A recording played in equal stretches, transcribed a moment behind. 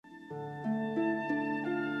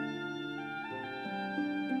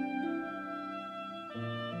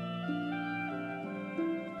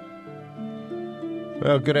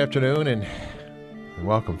Well, good afternoon and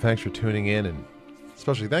welcome. Thanks for tuning in, and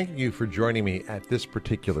especially thank you for joining me at this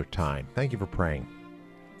particular time. Thank you for praying.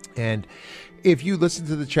 And if you listen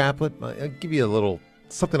to the Chaplet, I'll give you a little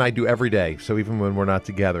something I do every day. So even when we're not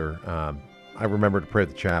together, I remember to pray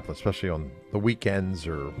the Chaplet, especially on the weekends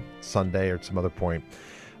or Sunday or at some other point.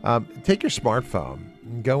 Take your smartphone,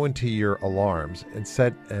 and go into your alarms, and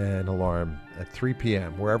set an alarm at 3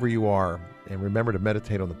 p.m. wherever you are, and remember to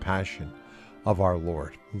meditate on the passion of our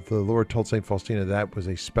Lord. The Lord told St. Faustina that was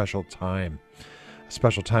a special time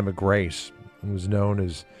of grace. It was known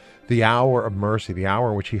as the hour of mercy, the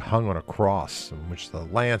hour in which he hung on a cross, in which the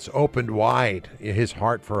lance opened wide his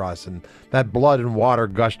heart for us, and that blood and water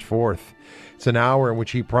gushed forth. It's an hour in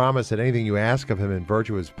which he promised that anything you ask of him in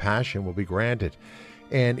virtue of his passion will be granted.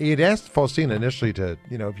 And he had asked Faustina initially to,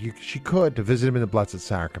 if she could, to visit him in the Blessed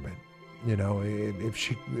Sacrament. If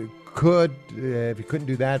she could, if you couldn't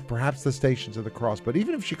do that, perhaps the Stations of the Cross. But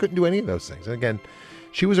even if she couldn't do any of those things, and again,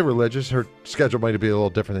 she was a religious, her schedule might be a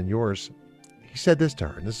little different than yours. He said this to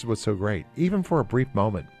her, and this is what's so great. Even for a brief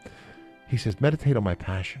moment, he says, meditate on my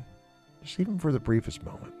passion. Just even for the briefest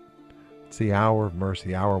moment. It's the hour of mercy,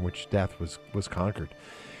 the hour in which death was conquered.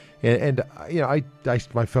 And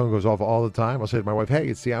my phone goes off all the time. I'll say to my wife, hey,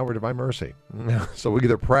 it's the hour of divine mercy. So we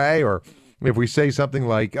either pray, or if we say something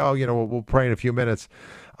like, we'll pray in a few minutes,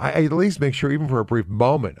 I at least make sure, even for a brief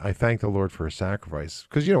moment, I thank the Lord for his sacrifice.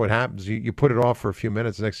 Because you know what happens? You put it off for a few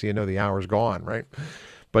minutes, the next thing you know, the hour's gone, right?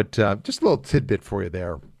 But just a little tidbit for you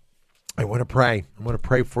there. I want to pray. I want to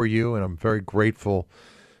pray for you, and I'm very grateful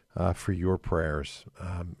for your prayers.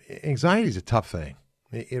 Anxiety is a tough thing.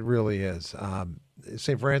 It really is.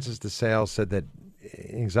 St. Francis de Sales said that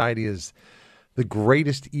anxiety is the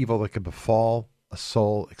greatest evil that can befall a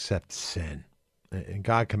soul except sin. And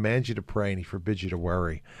God commands you to pray, and he forbids you to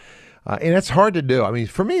worry. And that's hard to do. I mean,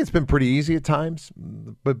 for me, it's been pretty easy at times,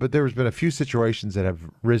 but there's been a few situations that have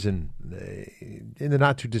risen in the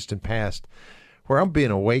not too distant past where I'm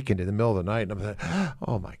being awakened in the middle of the night, and I'm thinking,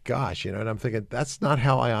 oh my gosh, and I'm thinking, that's not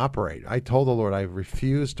how I operate. I told the Lord I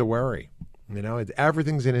refuse to worry.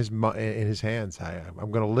 Everything's in his hands.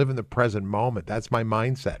 I'm going to live in the present moment. That's my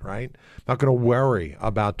mindset, right? I'm not going to worry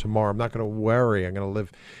about tomorrow. I'm not going to worry. I'm going to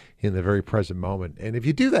live in the very present moment. And if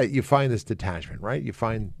you do that, you find this detachment, right? You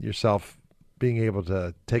find yourself being able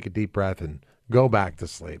to take a deep breath and go back to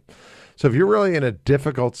sleep. So if you're really in a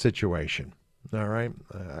difficult situation, all right,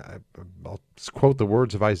 I'll quote the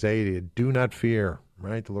words of Isaiah, do not fear,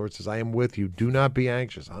 right? The Lord says, I am with you. Do not be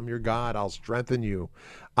anxious. I'm your God. I'll strengthen you.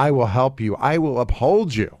 I will help you. I will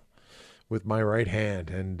uphold you with my right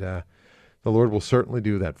hand. And the Lord will certainly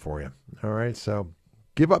do that for you. All right, so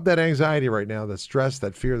give up that anxiety right now, that stress,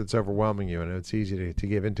 that fear that's overwhelming you. And it's easy to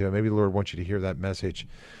give into it. Maybe the Lord wants you to hear that message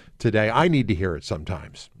today. I need to hear it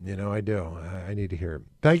sometimes. I do. I need to hear it.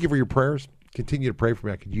 Thank you for your prayers. Continue to pray for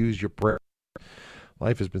me. I could use your prayer.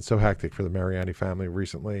 Life has been so hectic for the Mariani family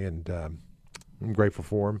recently, and I'm grateful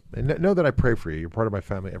for them. And know that I pray for you. You're part of my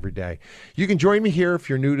family every day. You can join me here if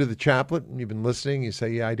you're new to the Chaplet and you've been listening. You say,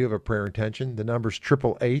 yeah, I do have a prayer intention. The number's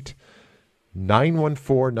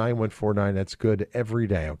 888-914-9149. That's good every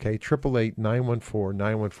day, okay?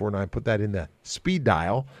 888-914-9149. Put that in the speed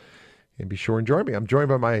dial and be sure and join me. I'm joined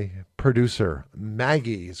by my producer,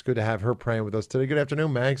 Maggie. It's good to have her praying with us today. Good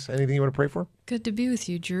afternoon, Mags. Anything you want to pray for? Good to be with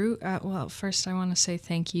you, Drew. Well, first I want to say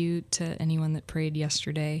thank you to anyone that prayed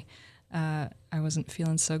yesterday. I wasn't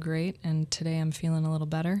feeling so great, and today I'm feeling a little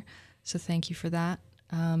better, so thank you for that.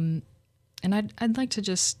 And I'd like to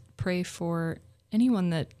just pray for anyone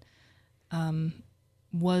that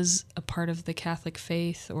was a part of the Catholic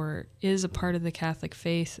faith or is a part of the Catholic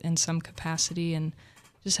faith in some capacity and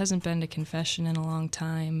just hasn't been to confession in a long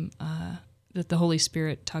time, that the Holy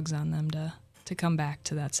Spirit tugs on them to come back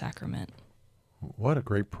to that sacrament. What a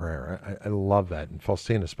great prayer. I love that. And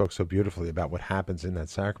Faustina spoke so beautifully about what happens in that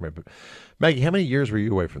sacrament. But Maggie, how many years were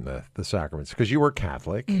you away from the sacraments? Because you were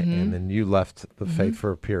Catholic, and then you left the faith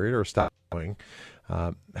for a period or stopped going.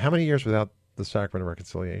 How many years without the sacrament of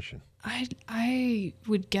reconciliation? I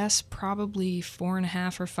would guess probably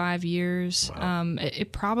 4.5 or 5 years. Wow.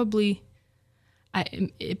 It probably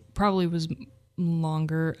was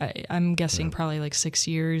longer. I'm guessing probably like 6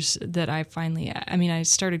 years that I finally, I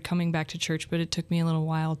started coming back to church, but it took me a little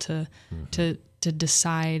while to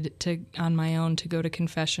decide on my own to go to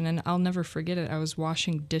confession. And I'll never forget it. I was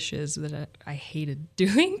washing dishes that I hated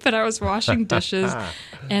doing, but I was washing dishes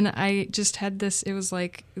and I just had this, it was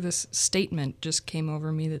like this statement just came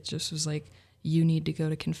over me that just was like, you need to go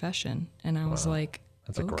to confession. And I was like,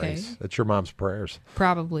 that's a okay. grace. That's your mom's prayers.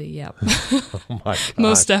 Probably, yep. Oh my God.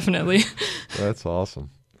 Most definitely. That's awesome.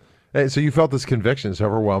 And so you felt this conviction, this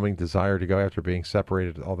overwhelming desire to go after being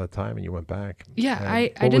separated all that time, and you went back. Yeah, And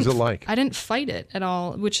I what was didn't. it like? I didn't fight it at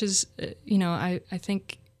all, which is, I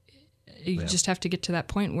think you just have to get to that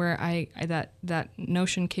point where that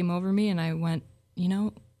notion came over me, and I went,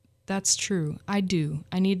 that's true. I do.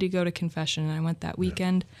 I need to go to confession. And I went that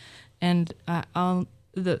weekend, and I'll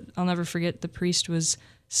never forget. The priest was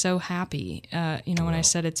so happy. When I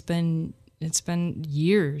said it's been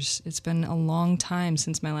years. It's been a long time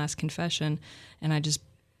since my last confession, and I just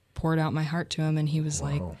poured out my heart to him, and he was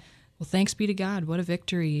like, "Well, thanks be to God. What a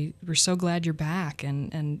victory. We're so glad you're back."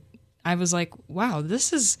 And I was like, "Wow,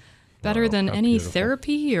 this is better than any beautiful.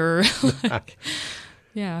 Therapy or like,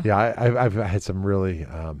 yeah." Yeah, I've had some really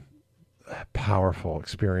powerful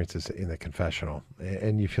experiences in the confessional,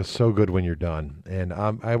 and you feel so good when you're done. And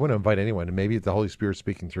I want to invite anyone, and maybe the Holy Spirit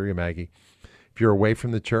speaking through you, Maggie. If you're away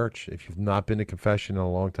from the church, if you've not been to confession in a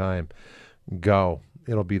long time, go.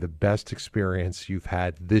 It'll be the best experience you've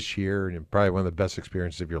had this year, and probably one of the best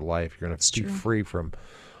experiences of your life. You're going to be free from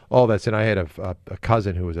all that. And I had a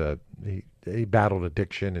cousin who was he battled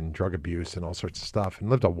addiction and drug abuse and all sorts of stuff, and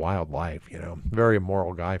lived a wild life. Very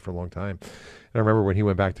immoral guy for a long time. And I remember when he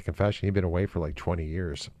went back to confession, he'd been away for like 20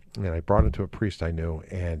 years, and I brought him to a priest I knew,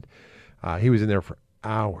 and he was in there for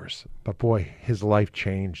hours, but boy, his life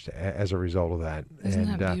changed as a result of that.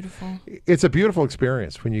 Isn't that beautiful? It's a beautiful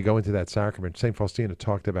experience when you go into that sacrament. St. Faustina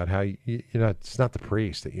talked about how it's not the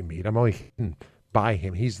priest that you meet. I'm only hidden by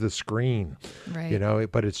him. He's the screen,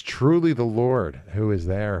 right? But it's truly the Lord who is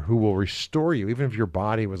there, who will restore you, even if your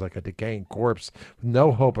body was like a decaying corpse, with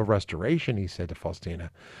no hope of restoration. He said to Faustina,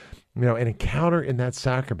 an encounter in that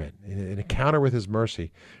sacrament, an encounter with his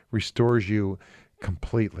mercy, restores you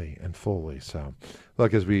completely and fully. So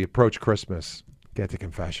look, as we approach Christmas, get to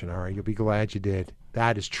confession. All right, you'll be glad you did.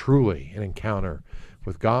 That is truly an encounter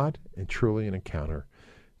with God, and truly an encounter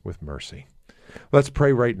with mercy. Let's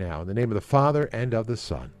pray right now in the name of the Father, and of the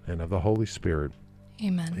Son, and of the Holy Spirit.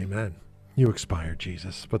 Amen. Amen. You expired,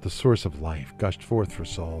 Jesus, but the source of life gushed forth for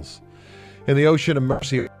souls. In the ocean of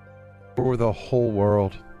mercy for the whole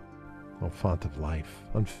world, O font of life,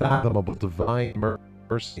 unfathomable divine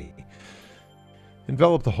mercy,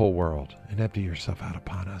 envelop the whole world and empty yourself out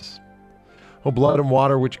upon us. O blood and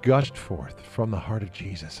water which gushed forth from the heart of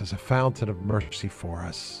Jesus as a fountain of mercy for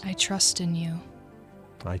us. I trust in you.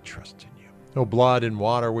 I trust in you. O blood and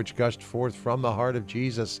water which gushed forth from the heart of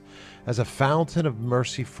Jesus as a fountain of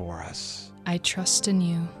mercy for us. I trust in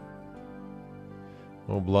you.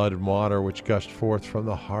 O blood and water which gushed forth from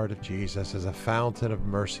the heart of Jesus as a fountain of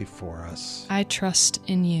mercy for us. I trust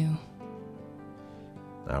in you.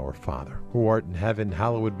 Our Father, who art in heaven,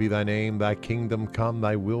 hallowed be thy name. Thy kingdom come,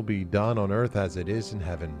 thy will be done on earth as it is in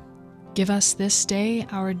heaven. Give us this day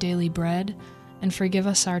our daily bread, and forgive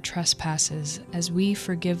us our trespasses, as we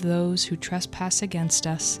forgive those who trespass against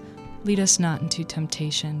us. Lead us not into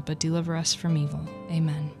temptation, but deliver us from evil.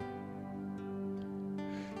 Amen.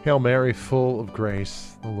 Hail Mary, full of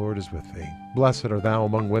grace, the Lord is with thee. Blessed art thou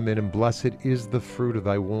among women, and blessed is the fruit of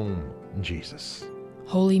thy womb, Jesus.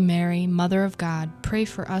 Holy Mary, Mother of God, pray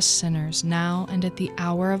for us sinners, now and at the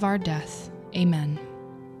hour of our death. Amen.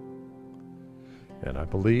 And I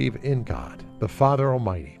believe in God, the Father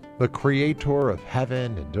Almighty, the Creator of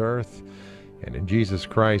heaven and earth, and in Jesus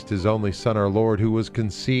Christ, his only Son, our Lord, who was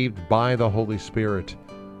conceived by the Holy Spirit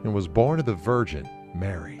and was born of the Virgin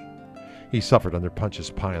Mary. He suffered under Pontius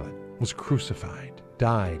Pilate, was crucified,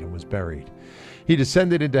 died, and was buried. He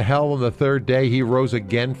descended into hell on the third day. He rose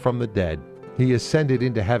again from the dead. He ascended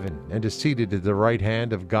into heaven and is seated at the right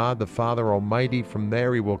hand of God the Father Almighty. From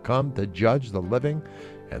there he will come to judge the living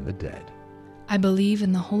and the dead. I believe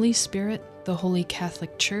in the Holy Spirit, the Holy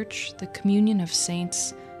Catholic Church, the communion of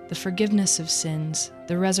saints, the forgiveness of sins,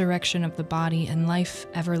 the resurrection of the body, and life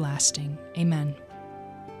everlasting. Amen.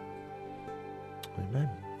 Amen.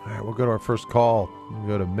 All right, we'll go to our first call. We'll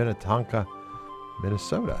go to Minnetonka,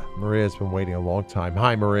 Minnesota. Maria's been waiting a long time.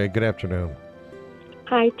 Hi, Maria. Good afternoon.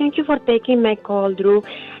 Hi, thank you for taking my call, Drew.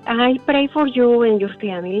 I pray for you and your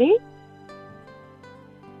family.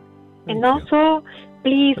 And also,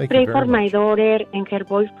 please pray for my daughter and her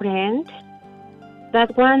boyfriend,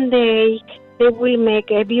 that one day they will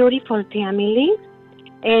make a beautiful family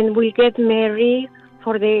and will get married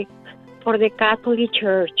for the Catholic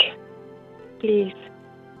Church. Please.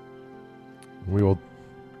 We will.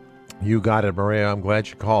 You got it, Maria. I'm glad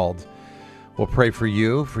you called. We'll pray for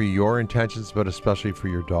you, for your intentions, but especially for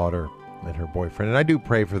your daughter and her boyfriend. And I do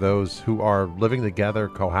pray for those who are living together,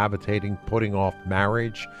 cohabitating, putting off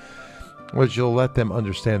marriage. Lord, you'll let them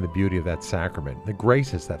understand the beauty of that sacrament, the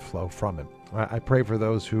graces that flow from it. I pray for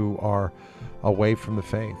those who are away from the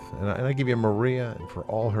faith. And I give you Maria and for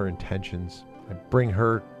all her intentions. I bring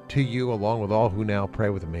her to you along with all who now pray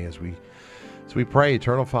with me as we pray.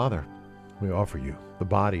 Eternal Father, we offer you the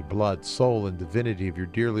body, blood, soul, and divinity of your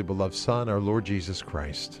dearly beloved Son, our Lord Jesus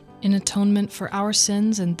Christ, in atonement for our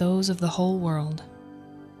sins and those of the whole world.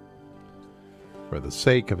 For the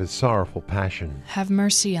sake of his sorrowful passion, have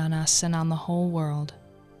mercy on us and on the whole world.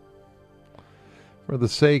 For the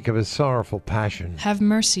sake of his sorrowful passion, have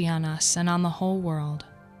mercy on us and on the whole world.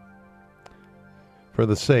 For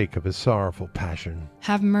the sake of his sorrowful passion,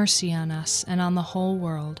 have mercy on us and on the whole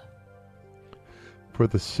world. For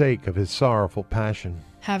the sake of his sorrowful passion,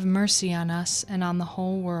 have mercy on us and on the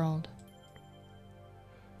whole world.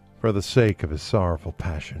 For the sake of his sorrowful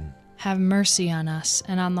passion, have mercy on us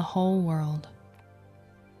and on the whole world.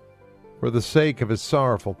 For the sake of his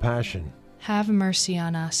sorrowful passion, have mercy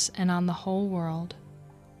on us and on the whole world.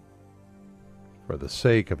 For the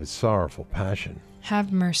sake of his sorrowful passion,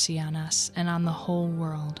 have mercy on us and on the whole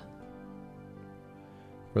world.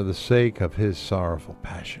 For the sake of his sorrowful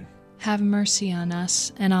passion, have mercy on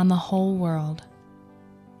us and on the whole world.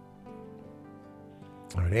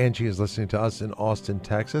 All right, Angie is listening to us in Austin,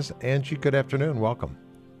 Texas. Angie, good afternoon. Welcome.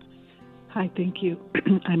 Hi, thank you.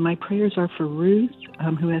 And my prayers are for Ruth,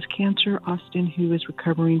 who has cancer, Austin, who is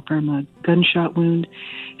recovering from a gunshot wound,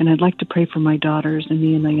 and I'd like to pray for my daughters,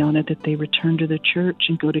 Amy and Ayana, that they return to the church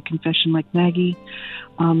and go to confession like Maggie,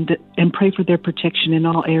 and pray for their protection in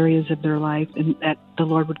all areas of their life, and that the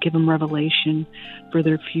Lord would give them revelation for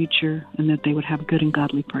their future, and that they would have good and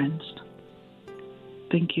godly friends.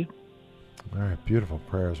 Thank you. All right, beautiful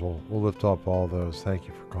prayers. We'll lift up all those. Thank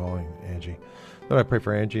you for calling, Angie. Lord, I pray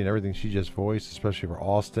for Angie and everything she just voiced, especially for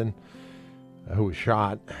Austin, who was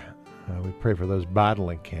shot. We pray for those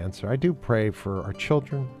battling cancer. I do pray for our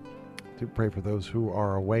children. I do pray for those who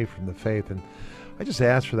are away from the faith. And I just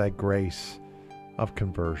ask for that grace of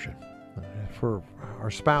conversion for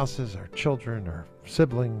our spouses, our children, our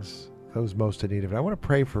siblings, those most in need of it. I want to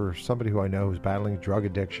pray for somebody who I know who's battling drug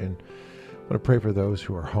addiction. I want to pray for those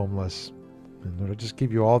who are homeless. And Lord, I just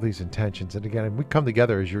give you all these intentions. And again, we come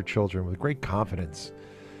together as your children with great confidence,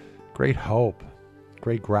 great hope,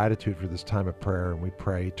 great gratitude for this time of prayer. And we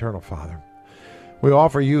pray, Eternal Father, we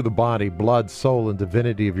offer you the body, blood, soul, and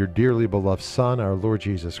divinity of your dearly beloved Son, our Lord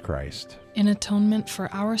Jesus Christ, in atonement for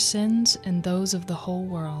our sins and those of the whole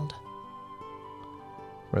world.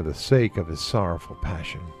 For the sake of his sorrowful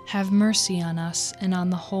passion, have mercy on us and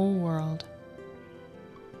on the whole world.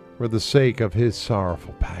 For the sake of his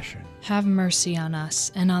sorrowful passion, have mercy on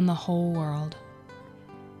us and on the whole world.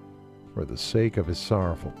 For the sake of his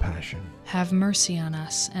sorrowful passion, have mercy on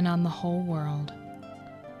us and on the whole world.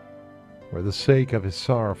 For the sake of his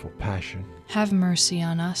sorrowful passion, have mercy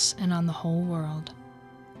on us and on the whole world.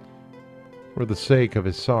 For the sake of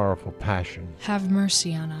his sorrowful passion, have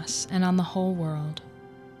mercy on us and on the whole world.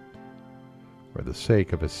 For the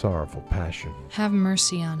sake of his sorrowful passion, have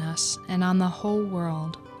mercy on us and on the whole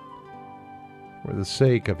world. For the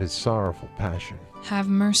sake of his sorrowful passion, have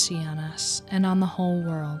mercy on us and on the whole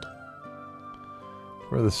world.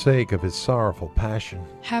 For the sake of his sorrowful passion,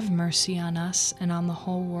 have mercy on us and on the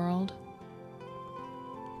whole world.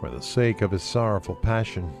 For the sake of his sorrowful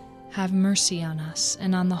passion, have mercy on us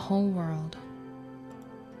and on the whole world.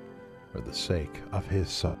 For the sake of his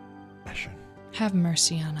sorrowful passion, have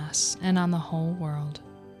mercy on us and on the whole world.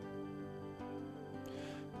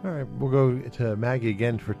 All right, we'll go to Maggie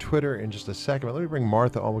again for Twitter in just a second. But let me bring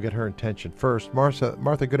Martha on. We'll get her intention first.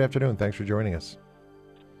 Martha, good afternoon. Thanks for joining us.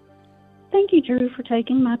 Thank you, Drew, for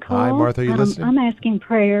taking my call. Hi, Martha. Are you listening? I'm asking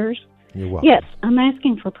prayers. You're welcome. Yes, I'm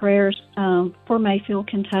asking for prayers for Mayfield,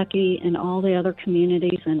 Kentucky, and all the other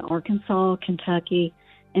communities in Arkansas, Kentucky,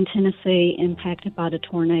 and Tennessee impacted by the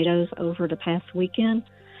tornadoes over the past weekend.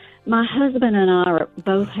 My husband and I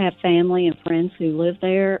both have family and friends who live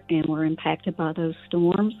there and were impacted by those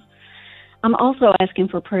storms. I'm also asking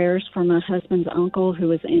for prayers for my husband's uncle who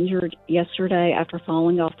was injured yesterday after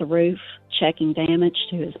falling off the roof, checking damage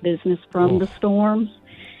to his business from the storms.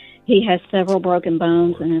 He has several broken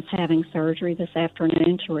bones and is having surgery this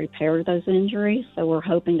afternoon to repair those injuries, so we're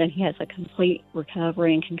hoping that he has a complete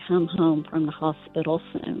recovery and can come home from the hospital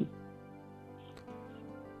soon.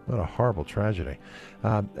 What a horrible tragedy.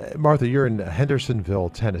 Martha, you're in Hendersonville,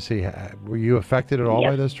 Tennessee. Were you affected at all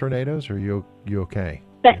by those tornadoes, or are you okay?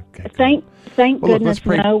 Thank Well, goodness,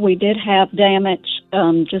 no. We did have damage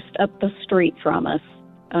just up the street from us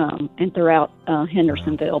and throughout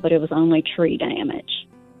Hendersonville, but it was only tree damage.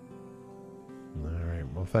 All right.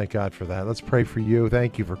 Well, thank God for that. Let's pray for you.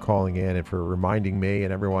 Thank you for calling in and for reminding me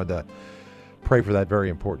and everyone to pray for that very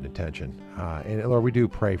important intention. And Lord, we do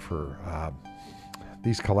pray for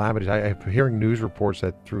these calamities. I'm hearing news reports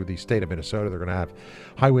that through the state of Minnesota, they're going to have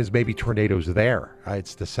high winds, maybe tornadoes there.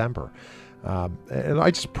 It's December. And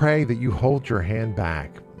I just pray that you hold your hand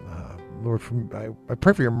back. Lord, I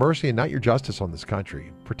pray for your mercy and not your justice on this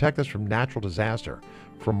country. Protect us from natural disaster,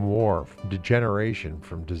 from war, from degeneration,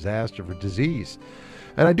 from disaster, from disease.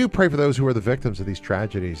 And I do pray for those who are the victims of these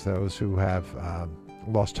tragedies, those who have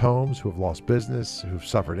lost homes, who have lost business, who've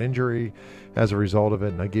suffered injury as a result of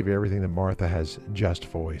it. And I give you everything that Martha has just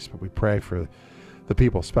voiced. But we pray for the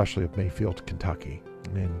people, especially of Mayfield, Kentucky.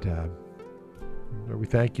 And Lord, we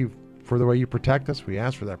thank you for the way you protect us. We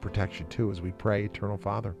ask for that protection too as we pray, Eternal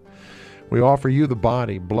Father. We offer you the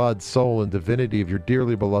body, blood, soul, and divinity of your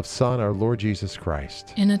dearly beloved Son, our Lord Jesus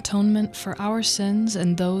Christ, in atonement for our sins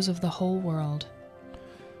and those of the whole world.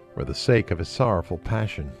 For the sake of his sorrowful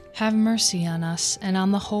passion, have mercy on us and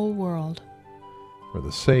on the whole world. For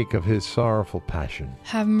the sake of his sorrowful passion,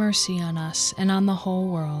 have mercy on us and on the whole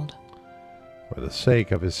world. For the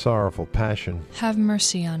sake of his sorrowful passion, have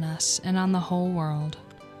mercy on us and on the whole world.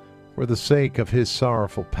 For the sake of his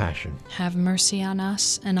sorrowful passion, have mercy on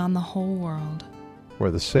us and on the whole world. For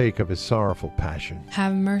the sake of his sorrowful passion,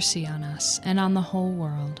 have mercy on us and on the whole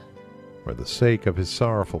world. For the sake of his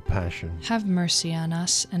sorrowful passion, have mercy on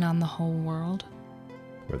us and on the whole world.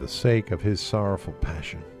 For the sake of his sorrowful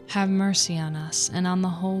passion, have mercy on us and on the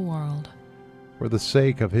whole world. For the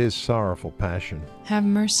sake of his sorrowful passion, have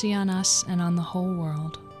mercy on us and on the whole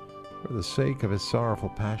world. For the sake of his sorrowful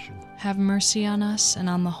passion, have mercy on us and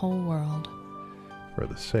on the whole world. For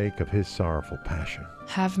the sake of his sorrowful passion,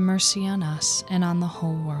 have mercy on us and on the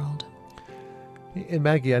whole world. And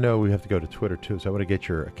Maggie, I know we have to go to Twitter too, so I want to get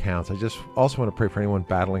your accounts. I just also want to pray for anyone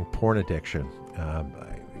battling porn addiction.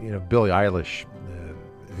 Billie Eilish,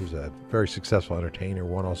 who's a very successful entertainer,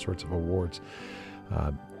 won all sorts of awards,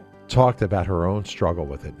 talked about her own struggle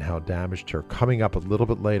with it and how it damaged her. Coming up a little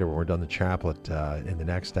bit later when we're done the chaplet in the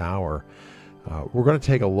next hour, we're going to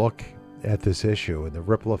take a look at this issue and the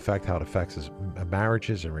ripple effect, how it affects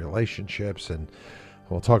marriages and relationships, and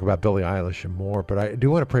we'll talk about Billie Eilish and more. But I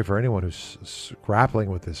do want to pray for anyone who's grappling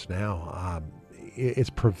with this now. It's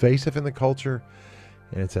pervasive in the culture,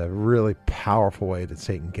 and it's a really powerful way that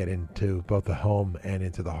Satan can get into both the home and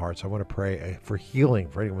into the heart. So I want to pray for healing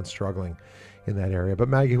for anyone struggling in that area. But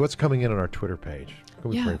Maggie, what's coming in on our Twitter page?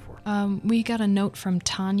 What can we pray for? We got a note from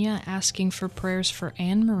Tanya asking for prayers for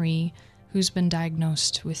Anne Marie, who's been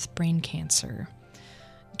diagnosed with brain cancer.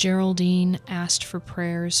 Geraldine asked for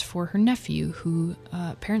prayers for her nephew, who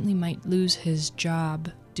apparently might lose his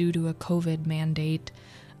job due to a COVID mandate,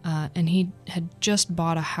 and he had just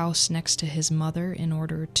bought a house next to his mother in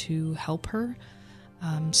order to help her.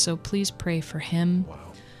 So please pray for him. Wow.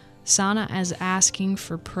 Sana is asking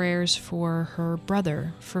for prayers for her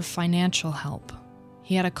brother for financial help.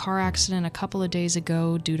 He had a car accident a couple of days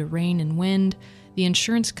ago due to rain and wind. The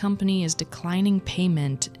insurance company is declining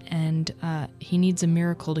payment, and he needs a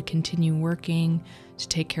miracle to continue working to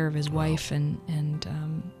take care of his wife, and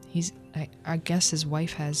I guess his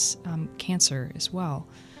wife has cancer as well.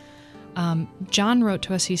 John wrote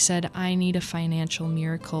to us, he said, I need a financial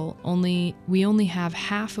miracle. We only have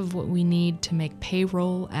half of what we need to make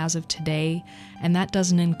payroll as of today, and that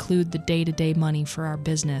doesn't include the day-to-day money for our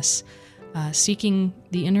business. Seeking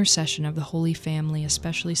the intercession of the Holy Family,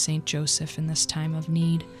 especially St. Joseph in this time of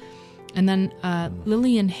need. And then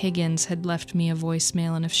Lillian Higgins had left me a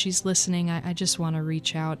voicemail, and if she's listening, I just want to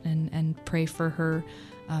reach out and pray for her.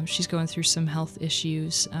 She's going through some health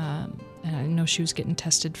issues, and I know she was getting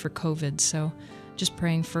tested for COVID, so just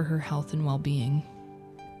praying for her health and well-being.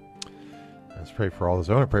 Let's pray for all those.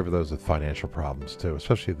 I want to pray for those with financial problems too,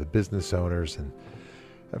 especially the business owners, and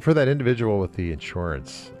for that individual with the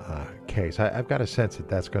insurance case. I've got a sense that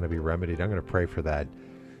that's going to be remedied. I'm going to pray for that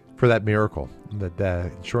miracle, that the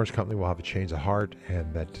insurance company will have a change of heart,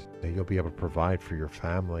 and that you'll be able to provide for your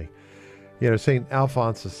family. St.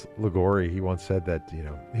 Alphonsus Liguori, he once said that,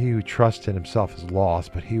 he who trusts in himself is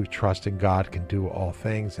lost, but he who trusts in God can do all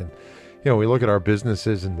things. And, we look at our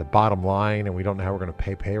businesses and the bottom line, and we don't know how we're going to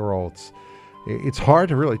pay payroll. It's hard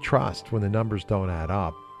to really trust when the numbers don't add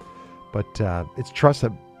up. But it's trust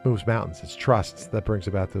that moves mountains. It's trust that brings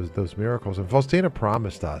about those miracles. And Faustina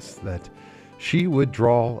promised us that she would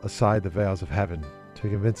draw aside the veils of heaven to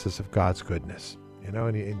convince us of God's goodness.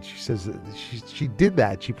 And she says that she did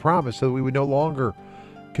that. She promised so that we would no longer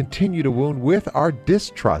continue to wound with our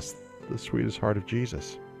distrust the sweetest heart of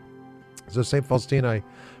Jesus. So St. Faustina, I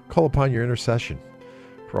call upon your intercession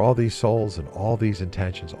for all these souls and all these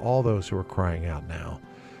intentions, all those who are crying out now.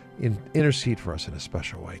 intercede for us in a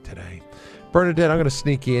special way today. Bernadette, I'm going to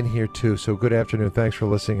sneak you in here too. So good afternoon. Thanks for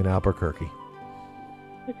listening in Albuquerque.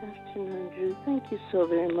 Good afternoon, Drew. Thank you so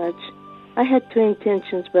very much. I had two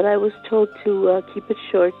intentions, but I was told to keep it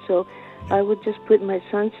short, so I would just put my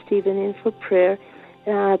son Stephen in for prayer.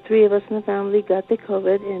 3 of us in the family got the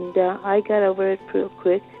COVID, and I got over it real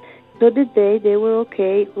quick. So did they. They were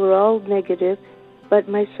okay. We're all negative. But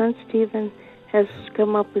my son Stephen has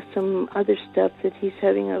come up with some other stuff that he's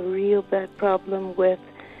having a real bad problem with.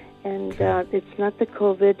 And it's not the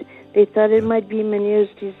COVID. They thought it might be Meniere's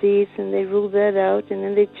disease, and they ruled that out. And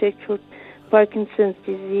then they checked for Parkinson's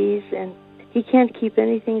disease, and he can't keep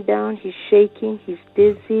anything down. He's shaking. He's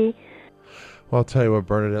dizzy. Well, I'll tell you what,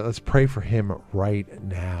 Bernadette, let's pray for him right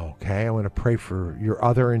now, okay? I want to pray for your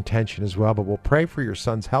other intention as well, but we'll pray for your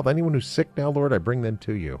son's health. Anyone who's sick now, Lord, I bring them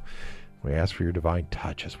to you. We ask for your divine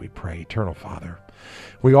touch as we pray. Eternal Father,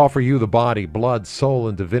 we offer you the body, blood, soul,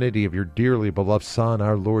 and divinity of your dearly beloved Son,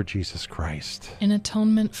 our Lord Jesus Christ, in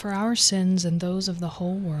atonement for our sins and those of the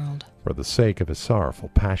whole world. For the sake of his sorrowful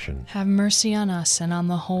passion, Have mercy on us and on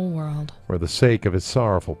the whole world. For the sake of his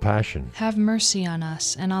sorrowful passion, Have mercy on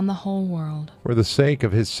us and on the whole world. For the sake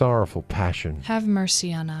of his sorrowful passion, Have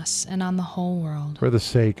mercy on us and on the whole world. For the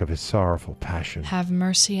sake of his sorrowful passion, Have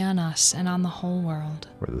mercy on us and on the whole world.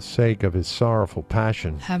 For the sake of his sorrowful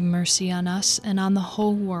passion, Have mercy on us and on the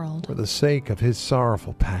whole world. For the sake of his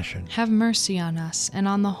sorrowful passion, Have mercy on us and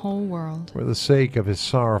on the whole world. For the sake of his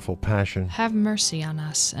sorrowful passion, Have mercy on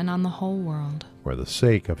us and on the whole world. For the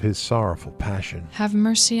sake of his sorrowful passion, Have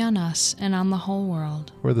mercy on us and on the whole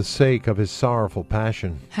world. For the sake of his sorrowful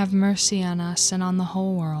passion, Have mercy on us and on the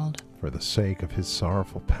whole world. For the sake of his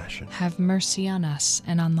sorrowful passion. Have mercy on us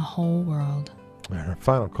and on the whole world. Our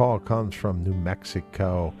final call comes from New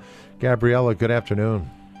Mexico. Gabriella, good afternoon.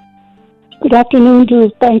 Good afternoon,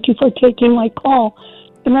 Drew. Thank you for taking my call.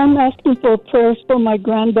 And I'm asking for prayers for my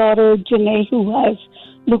granddaughter, Janae, who has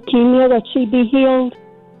leukemia, that she be healed.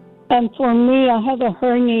 And for me, I have a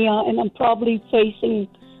hernia, and I'm probably facing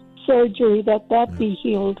surgery, that be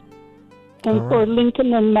healed. And for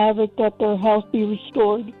Lincoln and Maverick, that their health be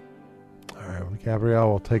restored. All right, Gabrielle,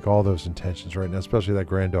 we'll take all those intentions right now, especially that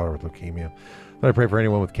granddaughter with leukemia. Let I pray for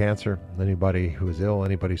anyone with cancer, anybody who is ill,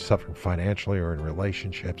 anybody suffering financially or in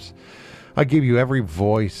relationships. I give you every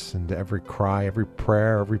voice and every cry, every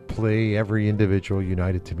prayer, every plea, every individual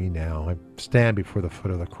united to me now. I stand before the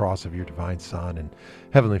foot of the cross of your divine Son. And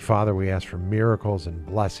Heavenly Father, we ask for miracles and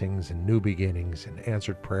blessings and new beginnings and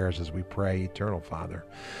answered prayers as we pray. Eternal Father,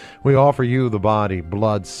 we offer you the body,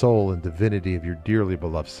 blood, soul, and divinity of your dearly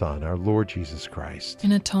beloved Son, our Lord Jesus Christ,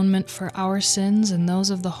 In atonement for our sins and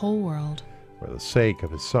those of the whole world. for the sake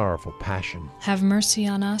of his sorrowful passion. Have mercy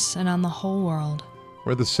on us and on the whole world.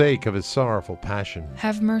 For the sake of his sorrowful passion.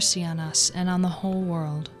 Have mercy on us and on the whole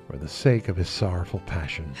world. For the sake of his sorrowful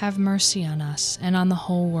passion. Have mercy on us and on the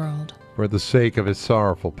whole world. For the sake of his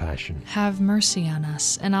sorrowful passion. Have mercy on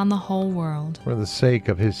us and on the whole world. For the sake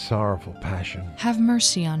of his sorrowful passion. Have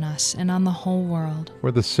mercy on us and on the whole world.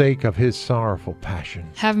 For the sake of his sorrowful passion.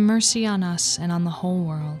 Have mercy on us and on the whole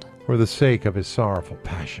world. For the sake of his sorrowful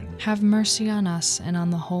passion. Have mercy on us and on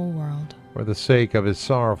the whole world. For the sake of his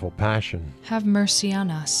sorrowful passion. Have mercy on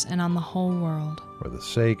us and on the whole world. For the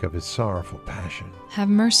sake of his sorrowful passion. Have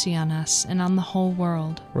mercy on us and on the whole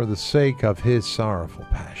world. For the sake of his sorrowful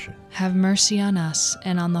passion. Have mercy on us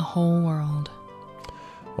and on the whole world.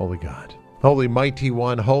 Holy God, holy mighty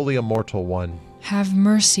one, holy immortal one. Have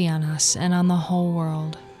mercy on us and on the whole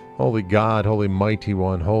world. Holy God, holy mighty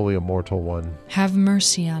one, holy immortal one. Have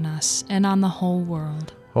mercy on us and on the whole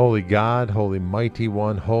world. Holy God, holy mighty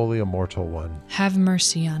one, holy immortal one. Have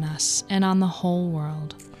mercy on us and on the whole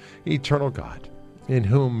world. Eternal God, in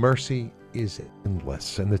whom mercy is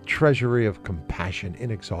endless and the treasury of compassion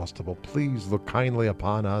inexhaustible, please look kindly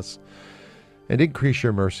upon us and increase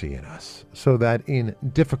your mercy in us, so that in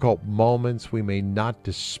difficult moments we may not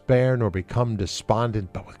despair nor become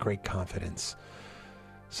despondent, but with great confidence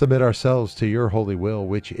submit ourselves to your holy will,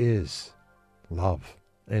 which is love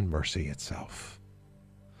and mercy itself.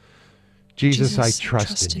 Jesus, I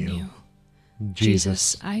trust in you.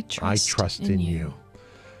 Jesus, I trust in you.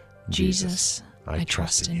 Jesus, I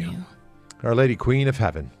trust in you. Our Lady Queen of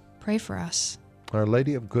Heaven, Pray for us. Our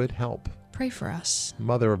Lady of Good Help, Pray for us.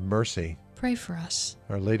 Mother of Mercy, Pray for us.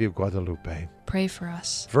 Our Lady of Guadalupe, Pray for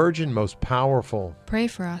us. Virgin most powerful, Pray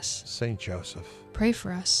for us. Saint Joseph, Pray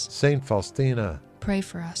for us. Saint Faustina, Pray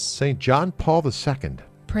for us. Saint John Paul II,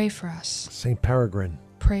 Pray for us. Saint Peregrine,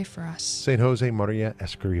 Pray for us. Saint Jose Maria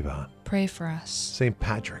Escriva, Pray for us. Saint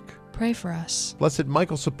Patrick, Pray for us. Blessed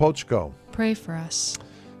Michael Sopochko, Pray for us.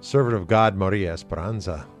 Servant of God Maria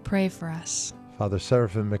Esperanza, Pray for us. Father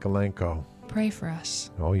Seraphim Mikolenko, pray for us.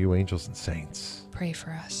 all you angels and saints. Pray for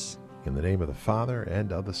us. In the name of the Father,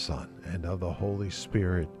 and of the Son, and of the Holy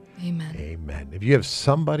Spirit. Amen. Amen. If you have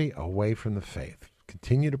somebody away from the faith,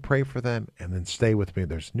 continue to pray for them, and then stay with me.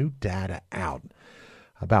 There's new data out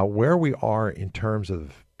about where we are in terms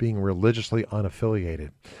of being religiously unaffiliated.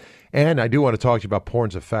 And I do want to talk to you about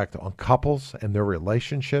porn's effect on couples and their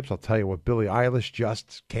relationships. I'll tell you what Billie Eilish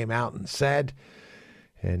just came out and said.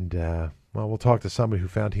 And, well, we'll talk to somebody who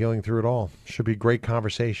found healing through it all. Should be a great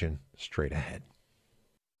conversation straight ahead.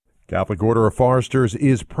 Catholic Order of Foresters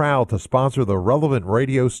is proud to sponsor the Relevant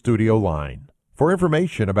Radio studio line. For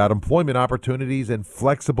information about employment opportunities and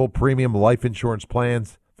flexible premium life insurance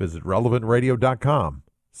plans, visit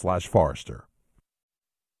relevantradio.com/Forester.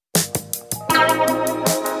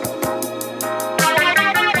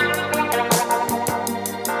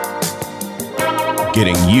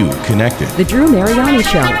 Getting you connected. The Drew Mariani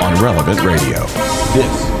Show On Relevant Radio.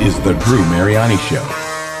 This is The Drew Mariani Show.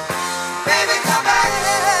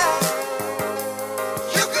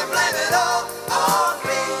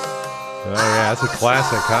 Oh, yeah, that's a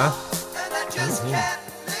classic, huh?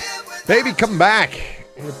 Mm-hmm. Baby, come back.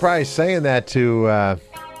 You're probably saying that to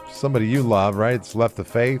somebody you love, right? It's left the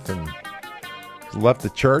faith and left the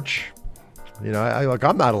church. You know,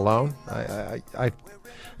 I'm not alone.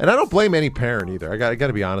 And I don't blame any parent either. I got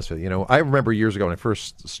to be honest with you. You know, I remember years ago when I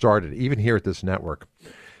first started, even here at this network,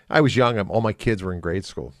 I was young. All my kids were in grade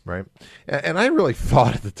school, right? And I really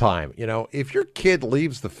thought at the time, you know, if your kid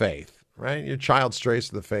leaves the faith, right, your child strays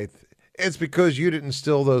to the faith, it's because you didn't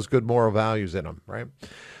instill those good moral values in them, right?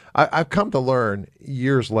 I've come to learn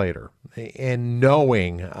years later, and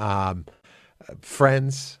knowing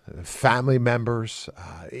friends, family members,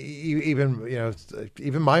 even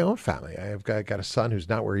my own family. I've got a son who's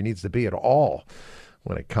not where he needs to be at all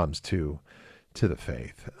when it comes to the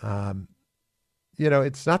faith.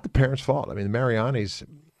 It's not the parents' fault. I mean, the Marianis,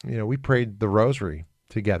 we prayed the rosary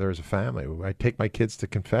together as a family. I take my kids to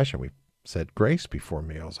confession. We said grace before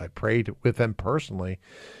meals. I prayed with them personally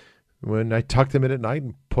when I tucked them in at night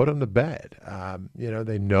and put them to bed.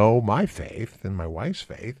 They know my faith and my wife's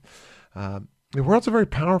faith. The world's a very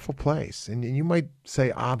powerful place. And you might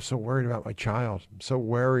say, oh, I'm so worried about my child. I'm so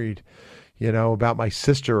worried, about my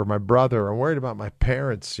sister or my brother. I'm worried about my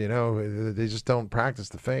parents. They just don't practice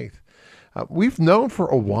the faith. We've known for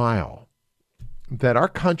a while that our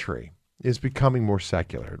country is becoming more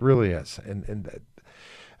secular. It really is. And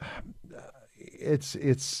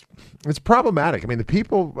it's problematic. I mean, the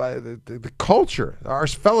people, the culture, our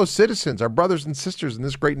fellow citizens, our brothers and sisters in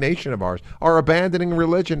this great nation of ours are abandoning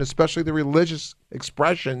religion, especially the religious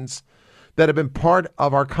expressions that have been part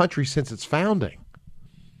of our country since its founding.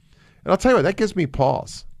 And I'll tell you what, that gives me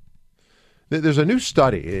pause. There's a new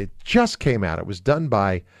study. It just came out. It was done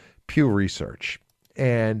by Pew Research.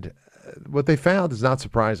 And what they found is not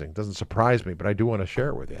surprising. It doesn't surprise me, but I do want to share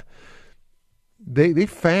it with you. They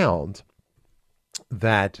found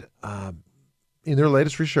that in their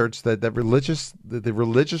latest research that the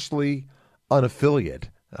religiously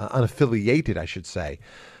unaffiliated, I should say,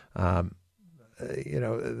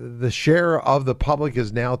 the share of the public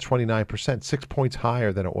is now 29%, 6 points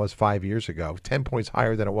higher than it was 5 years ago, 10 points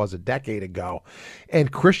higher than it was a decade ago.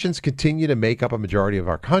 And Christians continue to make up a majority of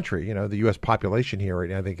our country. The U.S. population here right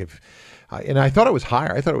now, I think and I thought it was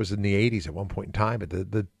higher. I thought it was in the 80s at one point in time, but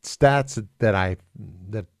the stats that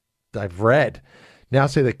I've read now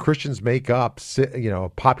say that Christians make up, a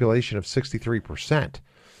population of 63%.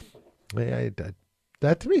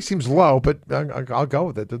 That to me seems low, but I'll go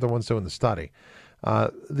with it. They're the ones doing the study.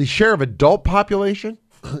 The share of adult population,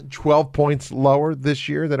 12 points lower this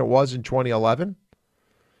year than it was in 2011.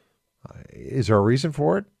 Is there a reason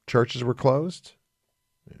for it? Churches were closed?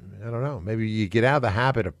 I don't know. Maybe you get out of the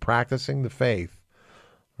habit of practicing the faith,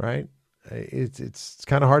 right? It's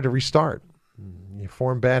kind of hard to restart. You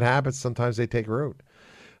form bad habits, sometimes they take root.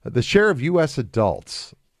 The share of U.S.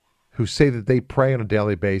 adults who say that they pray on a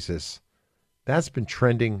daily basis, that's been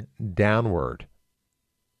trending downward,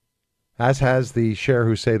 as has the share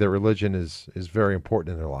who say that religion is very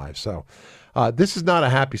important in their lives. So this is not a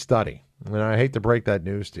happy study, and I hate to break that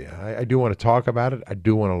news to you. I do want to talk about it. I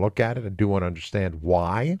do want to look at it. I do want to understand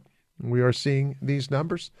why we are seeing these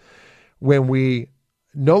numbers. When we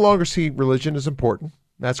no longer see religion as important,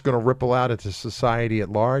 that's going to ripple out into society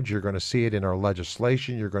at large. You're going to see it in our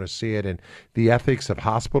legislation. You're going to see it in the ethics of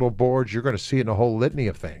hospital boards. You're going to see it in a whole litany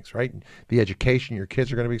of things, right? The education your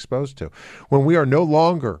kids are going to be exposed to. When we are no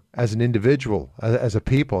longer, as an individual, as a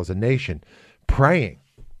people, as a nation, praying,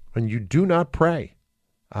 when you do not pray,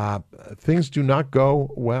 things do not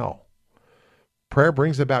go well. Prayer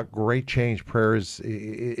brings about great change. Prayer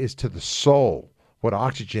is to the soul what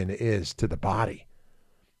oxygen is to the body.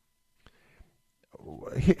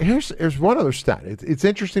 Here's one other stat. It's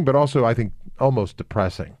interesting, but also I think almost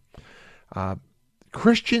depressing.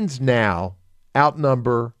 Christians now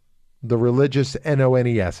outnumber the religious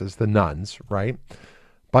NONESs, the nuns, right,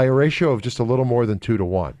 by a ratio of just a little more than 2 to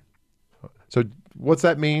 1. So what's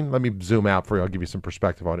that mean? Let me zoom out for you. I'll give you some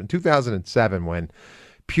perspective on it. In 2007, when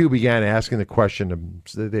Pew began asking the question,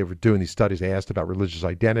 they were doing these studies, they asked about religious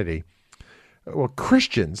identity. Well,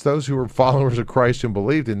 Christians, those who were followers of Christ and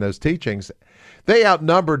believed in those teachings, they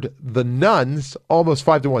outnumbered the nuns almost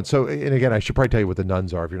 5 to 1. So, and again, I should probably tell you what the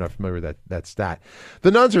nuns are if you're not familiar with that stat.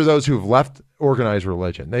 The nuns are those who have left organized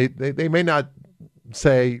religion. They may not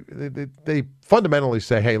say, they fundamentally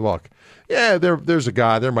say, hey, look, yeah, there's a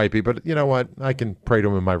God, there might be, but you know what? I can pray to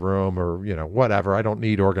him in my room or, whatever. I don't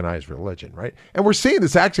need organized religion, right? And we're seeing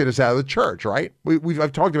this exodus out of the church, right?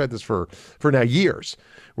 I've talked about this for now years.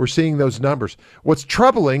 We're seeing those numbers. What's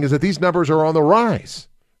troubling is that these numbers are on the rise,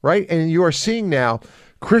 right? And you are seeing now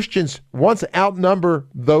Christians once outnumber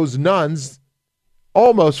those nuns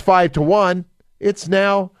almost 5 to 1. It's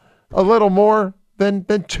now a little more than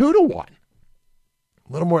 2 to 1.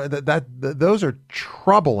 A little more. Those are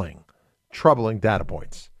troubling data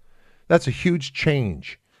points. That's a huge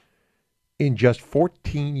change in just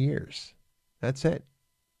 14 years. That's it.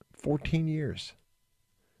 14 years.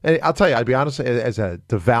 And I'll tell you, I'd be honest, as a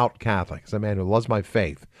devout Catholic, as a man who loves my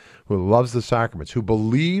faith, who loves the sacraments, who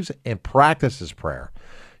believes and practices prayer,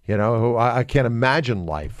 who I can't imagine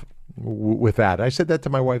life with that. I said that to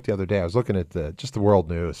my wife the other day. I was looking at just the world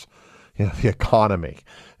news, the economy,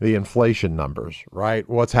 the inflation numbers, right?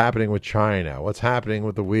 What's happening with China? What's happening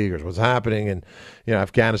with the Uyghurs? What's happening in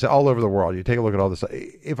Afghanistan? All over the world. You take a look at all this.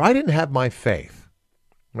 If I didn't have my faith,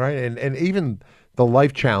 right, and even the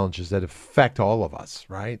life challenges that affect all of us,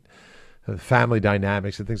 right? The family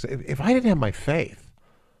dynamics and things. If I didn't have my faith,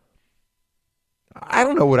 I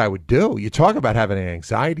don't know what I would do. You talk about having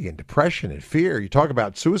anxiety and depression and fear. You talk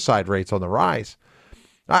about suicide rates on the rise.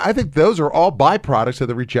 I think those are all byproducts of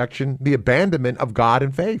the rejection, the abandonment of God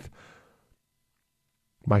and faith.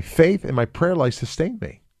 My faith and my prayer life sustain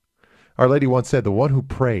me. Our Lady once said, the one who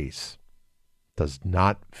prays does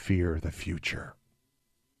not fear the future.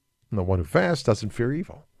 And the one who fasts doesn't fear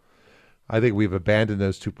evil. I think we've abandoned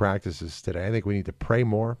those two practices today. I think we need to pray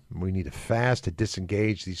more. We need to fast to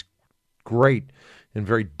disengage these great and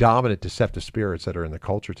very dominant deceptive spirits that are in the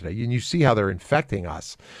culture today. And you see how they're infecting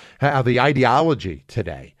us, how the ideology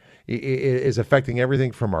today is affecting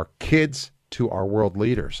everything from our kids to our world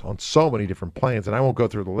leaders on so many different planes. And I won't go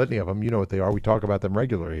through the litany of them. You know what they are. We talk about them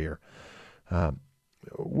regularly here.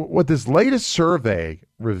 What this latest survey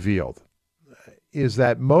revealed is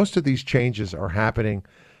that most of these changes are happening,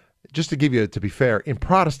 just to be fair, in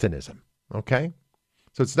Protestantism, okay?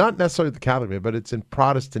 So it's not necessarily the Catholic faith, but it's in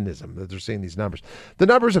Protestantism that they're seeing these numbers. The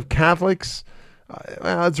numbers of Catholics,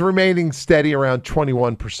 it's remaining steady around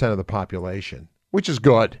 21% of the population, which is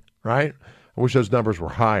good, right? I wish those numbers were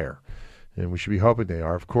higher, and we should be hoping they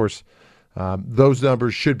are. Of course, those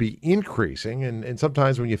numbers should be increasing, and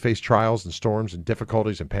sometimes when you face trials and storms and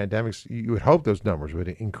difficulties and pandemics, you would hope those numbers would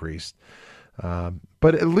increase.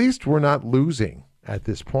 But at least we're not losing at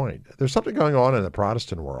this point. There's something going on in the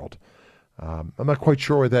Protestant world. I'm not quite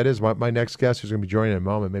sure what that is. My next guest, who's going to be joining in a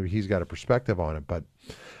moment, maybe he's got a perspective on it. But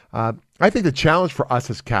I think the challenge for us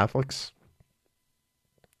as Catholics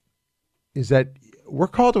is that we're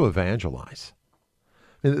called to evangelize.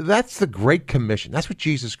 And that's the Great Commission. That's what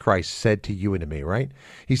Jesus Christ said to you and to me, right?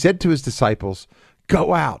 He said to his disciples,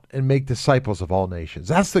 go out and make disciples of all nations.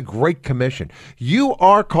 That's the Great Commission. You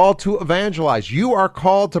are called to evangelize. You are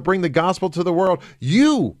called to bring the gospel to the world.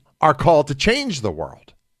 You are called to change the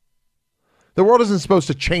world. The world isn't supposed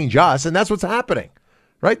to change us, and that's what's happening,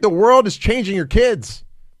 right? The world is changing your kids.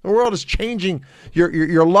 The world is changing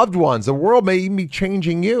your loved ones. The world may even be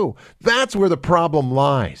changing you. That's where the problem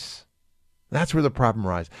lies. That's where the problem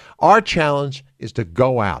lies. Our challenge is to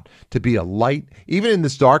go out, to be a light, even in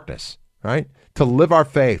this darkness, right? To live our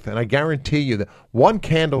faith. And I guarantee you that one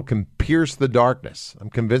candle can pierce the darkness. I'm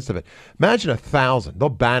convinced of it. Imagine 1,000. They'll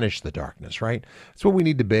banish the darkness, right? That's what we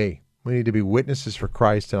need to be. We need to be witnesses for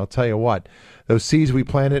Christ. And I'll tell you what, those seeds we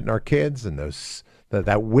planted in our kids and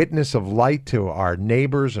that witness of light to our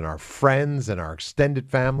neighbors and our friends and our extended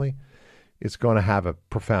family, it's going to have a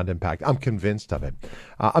profound impact. I'm convinced of it.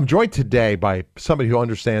 I'm joined today by somebody who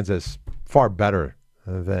understands this far better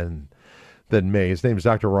than me. His name is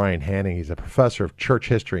Dr. Ryan Hanning. He's a professor of church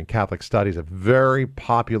history and Catholic studies, a very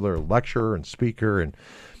popular lecturer and speaker. And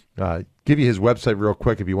give you his website real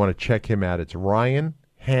quick if you want to check him out. It's ryanhanning.org.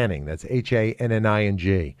 Hanning. That's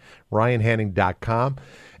Hanning. RyanHanning.com.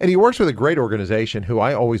 And he works with a great organization who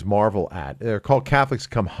I always marvel at. They're called Catholics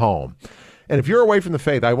Come Home. And if you're away from the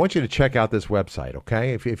faith, I want you to check out this website,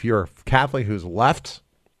 okay? If you're a Catholic who's left,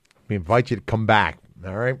 we invite you to come back,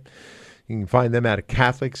 all right? You can find them at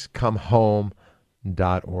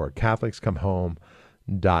CatholicsComeHome.org,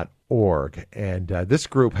 CatholicsComeHome.org. And this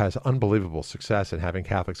group has unbelievable success in having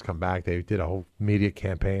Catholics come back. They did a whole media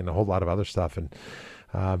campaign, a whole lot of other stuff, and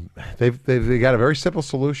they've got a very simple